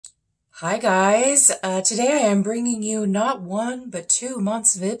Hi guys, today I am bringing you not 1 but 2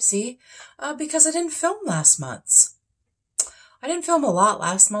 months of Ipsy because I didn't film last month. I didn't film a lot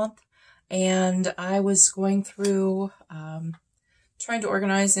last month and I was going through trying to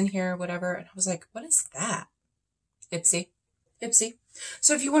organize in here, whatever, and I was like, what is that? Ipsy.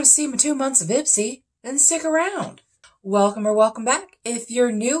 So if you want to see my 2 months of Ipsy, then stick around. Welcome or welcome back. If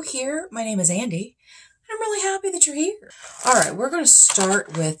you're new here, my name is Andi. I'm really happy that you're here. All right, we're going to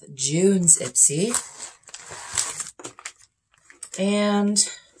start with June's Ipsy. And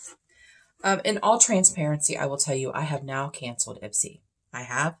in all transparency, I will tell you, I have now canceled Ipsy.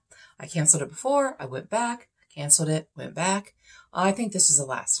 I canceled it before. I went back, canceled it, went back. I think this is the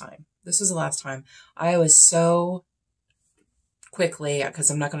last time. This is the last time. I was so quickly,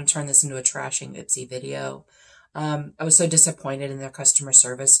 because I'm not going to turn this into a trashing Ipsy video. I was so disappointed in their customer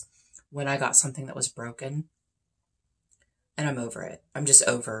service when I got something that was broken, and I'm over it. I'm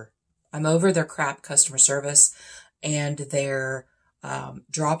over their crap customer service and their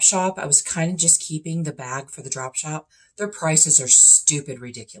drop shop. I was kind of just keeping the bag for the drop shop. Their prices are stupid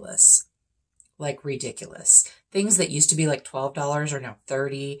ridiculous. Like ridiculous. Things that used to be like $12 are now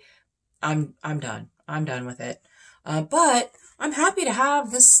 $30. I'm done. I'm done with it. But I'm happy to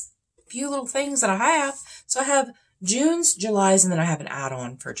have this few little things that I have. So I have June's, July's, and then I have an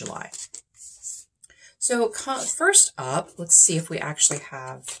add-on for July. So first up, let's see if we actually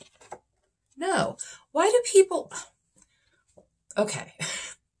have, no. Why do people, okay.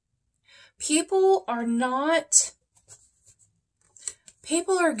 People are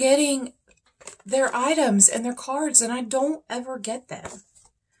getting their items and their cards, and I don't ever get them.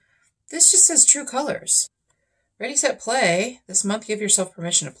 This just says True Colors. Ready, set, play. This month, give yourself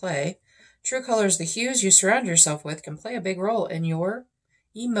permission to play. True colors, the hues you surround yourself with, can play a big role in your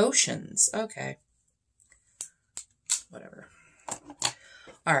emotions. Okay. Whatever.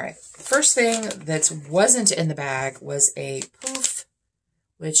 All right. First thing that wasn't in the bag was a poof,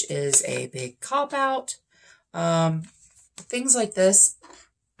 which is a big cop-out. Things like this.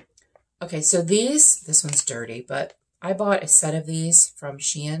 Okay, so this one's dirty, but I bought a set of these from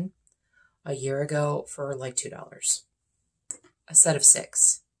Shein a year ago for like $2. A set of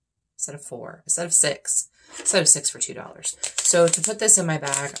 6. A set of 4, a set of 6, a set of 6 for $2. So to put this in my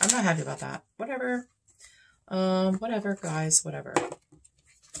bag, I'm not happy about that. Whatever. Whatever, guys, whatever.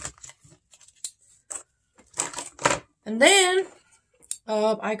 And then,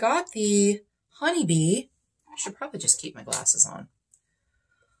 I got the Honeybee. I should probably just keep my glasses on.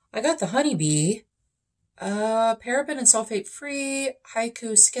 I got the Honeybee, paraben and sulfate-free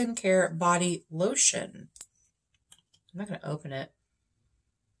Haiku Skincare Body Lotion. I'm not going to open it.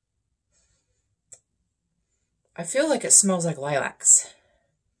 I feel like it smells like lilacs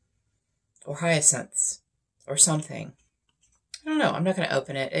or hyacinths or something. I don't know. I'm not going to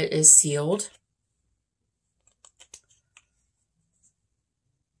open it. It is sealed.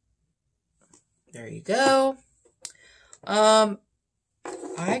 There you go. I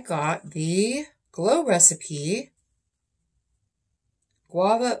got the Glow Recipe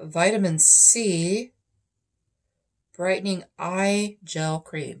Guava Vitamin C Brightening Eye Gel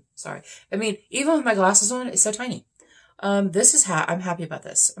Cream. Sorry. I mean, even with my glasses on, it's so tiny. This is I'm happy about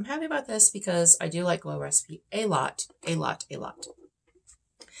this. I'm happy about this because I do like Glow Recipe a lot.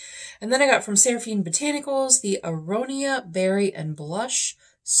 And then I got from Seraphine Botanicals the Aronia Berry and Blush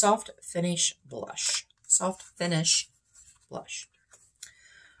Soft Finish Blush. Soft Finish Blush.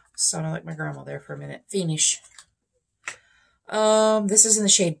 Sounded like my grandma there for a minute. Finish. This is in the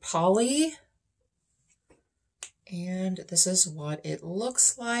shade Polly. And this is what it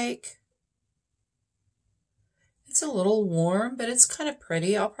looks like. It's a little warm, but it's kind of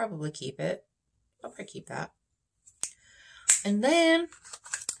pretty. I'll probably keep it. I'll probably keep that. And then,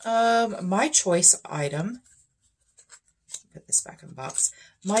 my choice item, put this back in the box.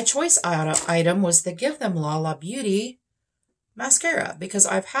 My choice item was the Give Them Lala Beauty mascara, because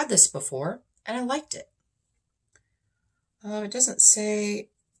I've had this before, and I liked it. It doesn't say...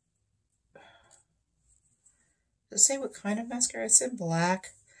 Does it say what kind of mascara? It's in black.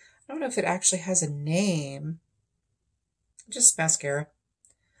 I don't know if it actually has a name. Just mascara.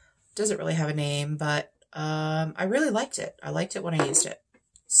 Doesn't really have a name, but I really liked it. I liked it when I used it.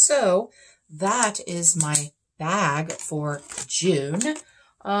 So that is my bag for June.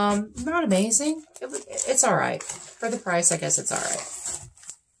 Not amazing. It's all right. For the price, I guess it's all right.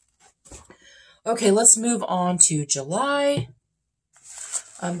 Okay, let's move on to July.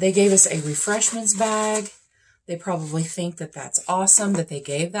 They gave us a refreshments bag. They probably think that that's awesome that they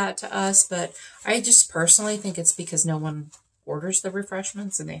gave that to us, but I just personally think it's because no one orders the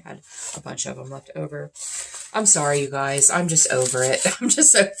refreshments and they had a bunch of them left over. I'm sorry, you guys. I'm just over it. I'm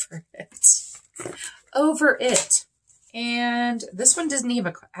just over it. Over it. And this one doesn't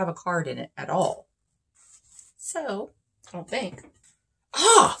even have a card in it at all. So, I don't think.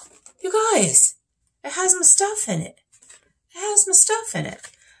 Ah! You guys! It has my stuff in it. It has my stuff in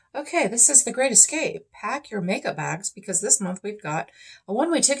it. Okay, this is The Great Escape. Pack your makeup bags because this month we've got a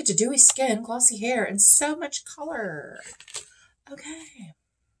one-way ticket to dewy skin, glossy hair, and so much color. Okay.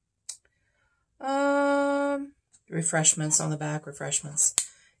 Refreshments on the back, refreshments.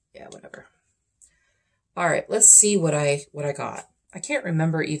 Yeah, whatever. All right, let's see what I got. I can't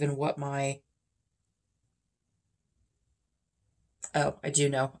remember even what my... Oh, I do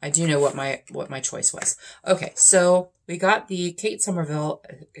know what my choice was. Okay, so we got the Kate Somerville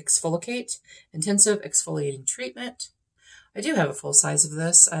Exfoliate Intensive Exfoliating Treatment. I do have a full size of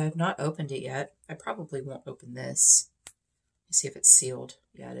this. I have not opened it yet. I probably won't open this. Let's see if it's sealed.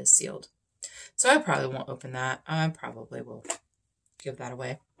 Yeah, it is sealed. So I probably won't open that. I probably will give that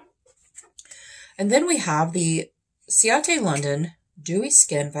away. And then we have the Ciate London Dewy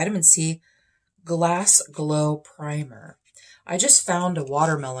Skin Vitamin C Glass Glow Primer. I just found a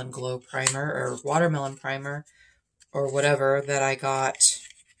watermelon glow primer or watermelon primer or whatever that I got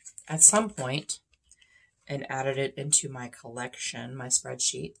at some point and added it into my collection, my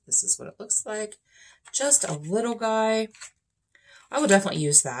spreadsheet. This is what it looks like. Just a little guy. I will definitely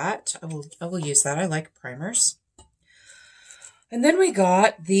use that. I will use that. I like primers. And then we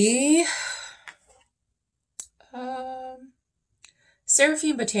got the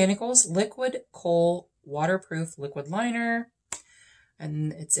Seraphine Botanicals Liquid Kohl Waterproof Liquid Liner.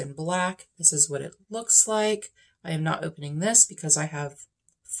 And it's in black. This is what it looks like. I am not opening this because I have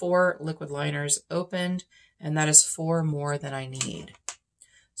 4 liquid liners opened, and that is 4 more than I need.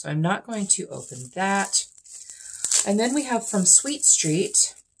 So I'm not going to open that. And then we have from Sweet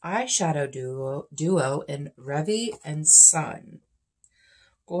Street, Eyeshadow Duo in Revy and Sun.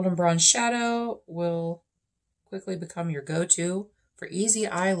 Golden Bronze Shadow will quickly become your go-to for easy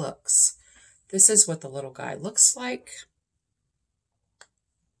eye looks. This is what the little guy looks like.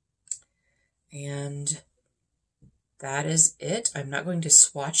 And that is it. I'm not going to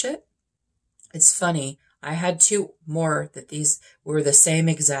swatch it. It's funny. I had 2 more that these were the same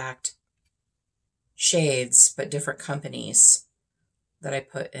exact shades, but different companies that I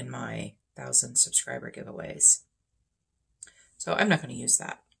put in my 1,000 subscriber giveaways. So I'm not going to use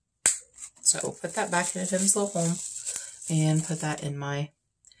that. So we'll put that back in Tim's little home and put that in my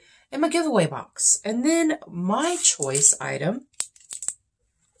giveaway box. And then my choice item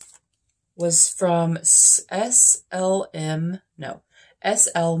was from SL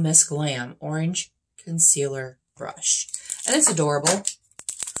Miss Glam Orange Concealer Brush. And it's adorable.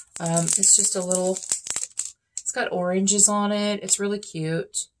 It's just a little, it's got oranges on it. It's really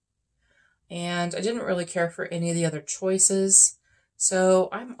cute. And I didn't really care for any of the other choices. So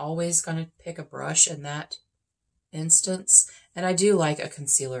I'm always going to pick a brush in that instance. And I do like a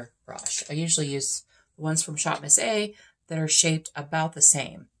concealer brush. I usually use the ones from Shop Miss A that are shaped about the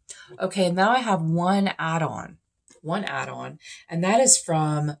same. Okay, now I have one add-on, and that is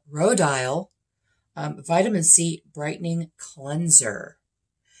from Rodial Vitamin C Brightening Cleanser.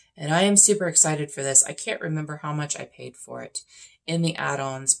 And I am super excited for this. I can't remember how much I paid for it in the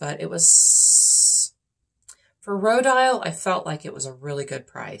add-ons, but it was, for Rodial, I felt like it was a really good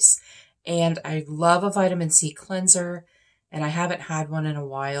price. And I love a vitamin C cleanser, and I haven't had one in a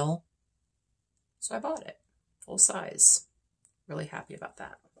while. So I bought it, full size. Really happy about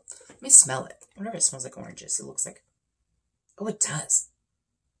that. Let me smell it. I wonder if it smells like oranges. It looks like, oh, it does.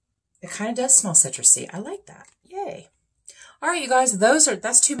 It kind of does smell citrusy. I like that. Yay. All right, you guys,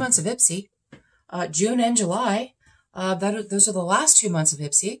 that's 2 months of Ipsy. June and July. Those are the last 2 months of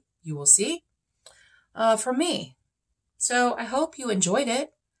Ipsy, you will see, from me. So I hope you enjoyed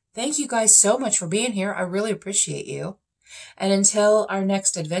it. Thank you guys so much for being here. I really appreciate you. And until our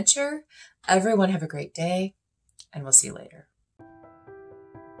next adventure, everyone have a great day, and we'll see you later.